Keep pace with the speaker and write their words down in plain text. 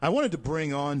I wanted to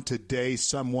bring on today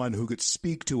someone who could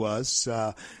speak to us,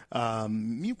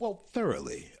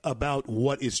 thoroughly about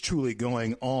what is truly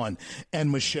going on.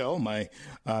 And Michelle, my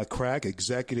crack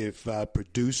executive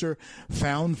producer,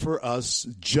 found for us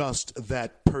just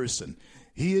that person.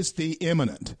 He is the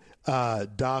eminent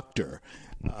doctor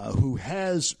who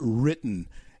has written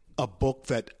a book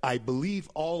that I believe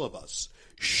all of us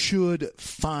should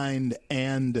find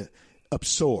and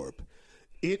absorb.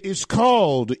 It is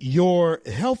called Your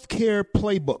Healthcare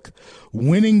Playbook,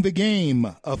 Winning the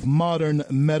Game of Modern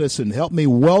Medicine. Help me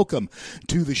welcome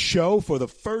to the show for the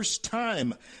first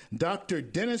time, Dr.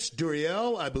 Dennis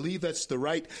Deruelle. I believe that's the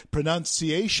right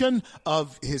pronunciation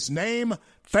of his name.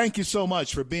 Thank you so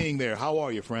much for being there. How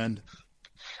are you, friend?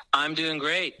 I'm doing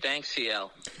great. Thanks,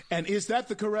 CL. And is that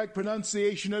the correct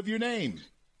pronunciation of your name?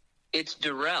 It's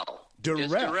Deruelle. Deruelle.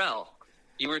 Just Deruelle.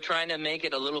 You were trying to make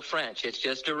it a little French. It's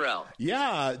just Deruelle.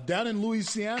 Yeah, down in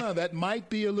Louisiana, that might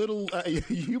be a little.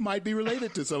 You might be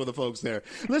related to some of the folks there.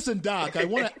 Listen, Doc, I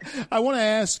want to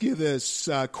ask you this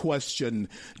question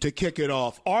to kick it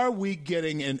off. Are we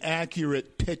getting an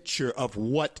accurate picture of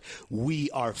what we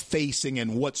are facing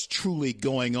and what's truly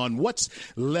going on? What's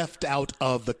left out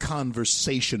of the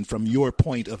conversation from your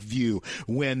point of view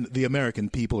when the American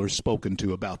people are spoken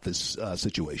to about this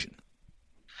situation?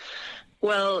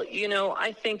 Well,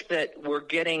 I think that we're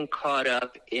getting caught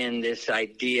up in this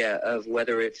idea of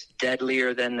whether it's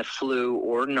deadlier than the flu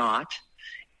or not.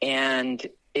 And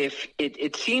if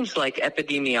it seems like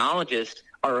epidemiologists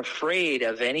are afraid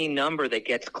of any number that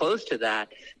gets close to that,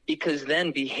 because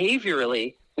then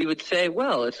behaviorally we would say,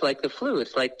 well, it's like the flu.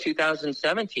 It's like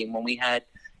 2017 when we had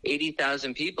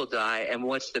 80,000 people die, and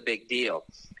what's the big deal?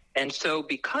 And so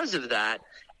because of that,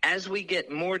 as we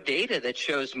get more data that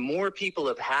shows more people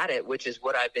have had it, which is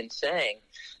what I've been saying,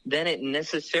 then it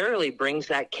necessarily brings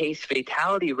that case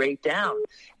fatality rate down.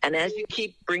 And as you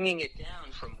keep bringing it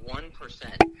down from 1%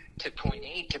 to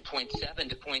 0.8 to 0.7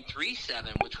 to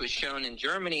 0.37, which was shown in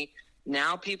Germany,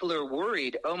 now people are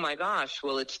worried, oh my gosh,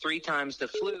 well, it's 3 times the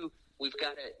flu.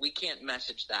 We can't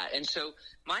message that. And so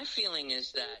my feeling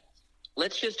is that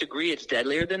let's just agree it's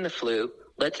deadlier than the flu.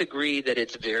 Let's agree that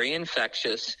it's very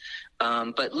infectious.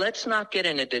 But let's not get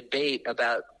in a debate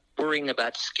about worrying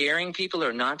about scaring people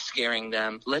or not scaring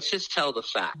them. Let's just tell the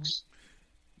facts.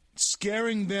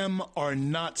 Scaring them or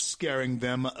not scaring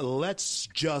them, let's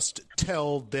just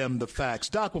tell them the facts.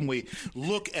 Doc, when we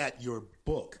look at your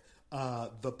book,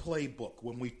 The Playbook,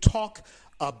 when we talk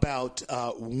about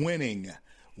winning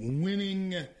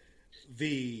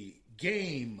the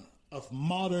game of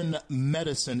modern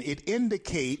medicine, it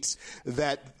indicates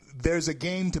that there's a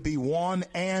game to be won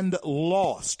and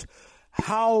lost.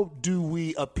 How do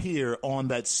we appear on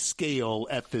that scale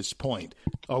at this point?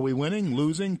 Are we winning,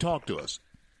 losing? Talk to us.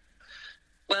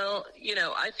 Well,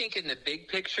 I think in the big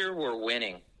picture, we're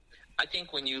winning. I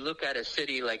think when you look at a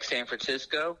city like San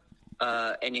Francisco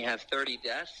and you have 30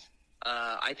 deaths,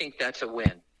 I think that's a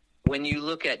win. When you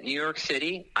look at New York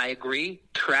City, I agree,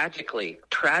 tragically,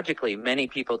 many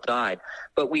people died.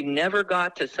 But we never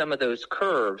got to some of those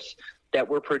curves that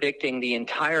we're predicting the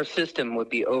entire system would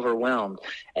be overwhelmed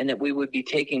and that we would be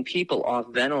taking people off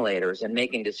ventilators and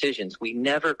making decisions. We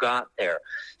never got there.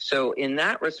 So in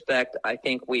that respect, I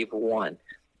think we've won.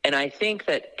 And I think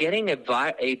that getting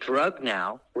a drug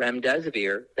now,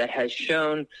 remdesivir, that has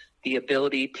shown the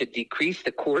ability to decrease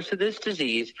the course of this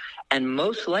disease and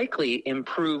most likely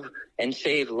improve and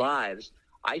save lives,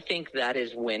 I think that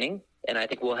is winning. And I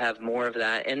think we'll have more of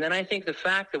that. And then I think the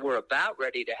fact that we're about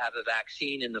ready to have a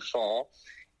vaccine in the fall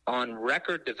on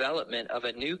record development of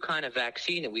a new kind of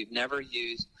vaccine that we've never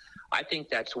used, I think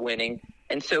that's winning.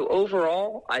 And so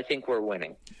overall, I think we're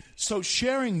winning. So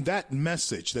sharing that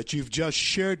message that you've just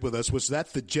shared with us, was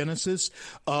that the genesis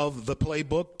of the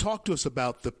playbook? Talk to us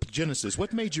about the genesis.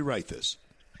 What made you write this?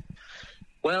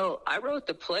 Well, I wrote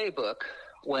the playbook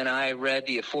when I read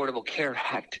the Affordable Care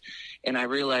Act, and I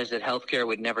realized that healthcare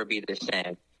would never be the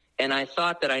same. And I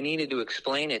thought that I needed to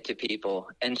explain it to people.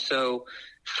 And so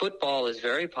football is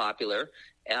very popular,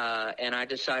 and I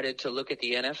decided to look at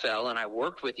the NFL, and I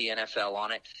worked with the NFL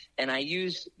on it, and I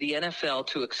used the NFL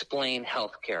to explain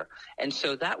healthcare. And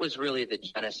so that was really the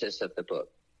genesis of the book.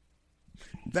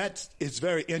 That is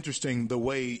very interesting, the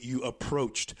way you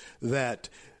approached that.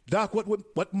 Doc,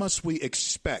 what must we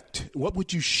expect? What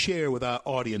would you share with our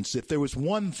audience if there was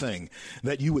one thing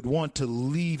that you would want to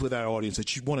leave with our audience,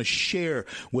 that you want to share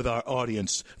with our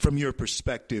audience from your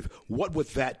perspective? What would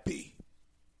that be?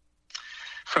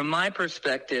 From my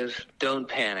perspective, don't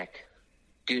panic.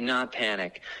 Do not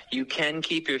panic. You can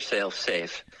keep yourself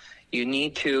safe. You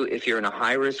need to, if you're in a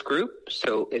high-risk group,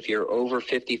 so if you're over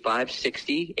 55,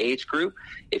 60 age group,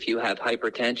 if you have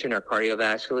hypertension or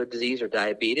cardiovascular disease or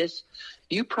diabetes,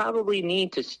 you probably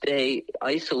need to stay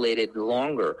isolated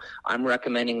longer. I'm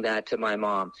recommending that to my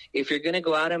mom. If you're going to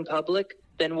go out in public,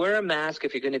 then wear a mask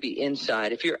if you're going to be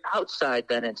inside. If you're outside,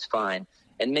 then it's fine.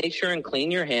 And make sure and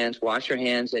clean your hands, wash your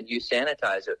hands, and use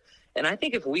sanitizer. And I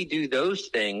think if we do those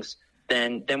things,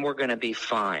 then we're going to be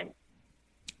fine.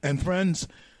 And friends,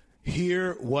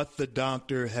 hear what the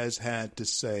doctor has had to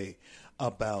say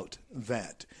about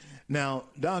that. Now,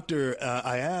 Doctor,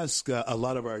 I ask a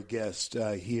lot of our guests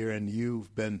here, and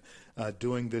you've been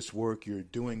doing this work. You're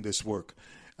doing this work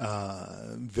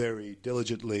very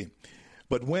diligently.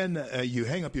 But when you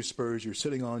hang up your spurs, you're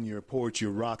sitting on your porch,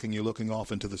 you're rocking, you're looking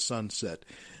off into the sunset,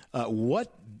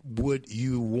 what would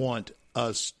you want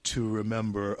us to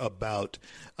remember about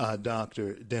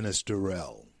Dr. Dennis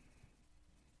Deruelle?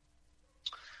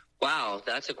 Wow,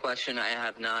 that's a question I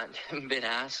have not been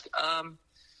asked.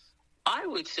 I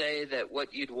would say that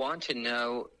what you'd want to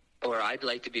know, or I'd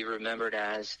like to be remembered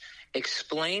as,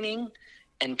 explaining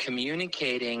and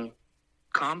communicating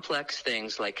complex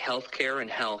things like healthcare and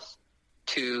health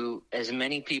to as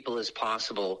many people as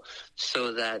possible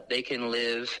so that they can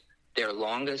live their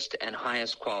longest and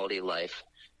highest quality life.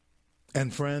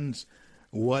 And friends,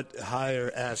 what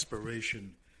higher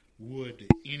aspiration would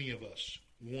any of us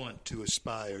want to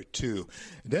aspire to?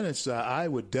 Dennis, I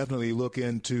would definitely look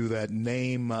into that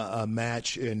name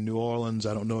match in New Orleans.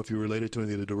 I don't know if you're related to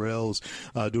any of the Deruelles.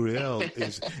 Deruelle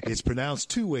is pronounced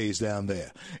two ways down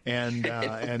there,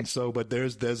 and so, but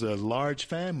there's a large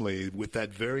family with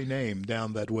that very name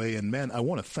down that way. And man, I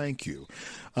want to thank you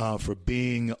for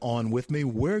being on with me.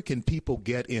 Where can people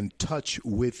get in touch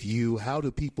with you? How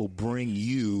do people bring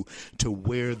you to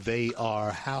where they are?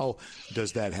 How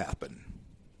does that happen?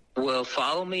 Well,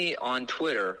 follow me on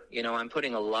Twitter. You know, I'm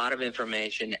putting a lot of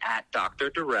information at Dr.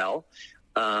 Deruelle.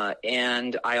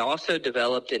 And I also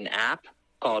developed an app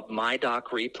called My Doc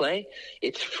Replay.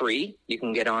 It's free. You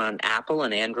can get on Apple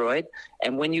and Android.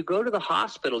 And when you go to the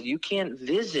hospital, you can't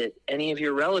visit any of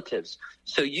your relatives.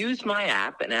 So use my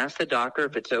app and ask the doctor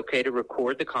if it's okay to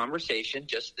record the conversation,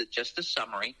 just the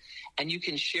summary, and you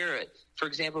can share it. For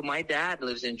example, my dad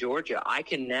lives in Georgia. I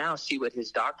can now see what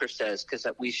his doctor says because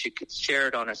we should share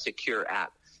it on a secure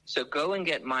app. So go and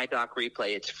get My Doc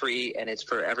Replay. It's free, and it's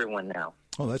for everyone now.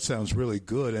 Oh, that sounds really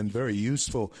good and very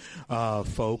useful,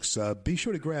 folks. Be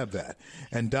sure to grab that.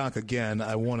 And, Doc, again,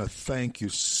 I want to thank you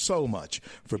so much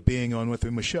for being on with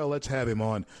me. Michelle, let's have him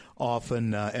on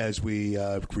often as we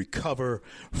recover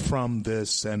from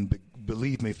this. And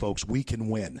believe me, folks, we can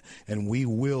win, and we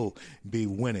will be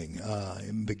winning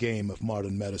in the game of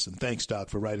modern medicine. Thanks, Doc,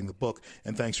 for writing the book,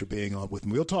 and thanks for being on with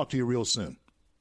me. We'll talk to you real soon.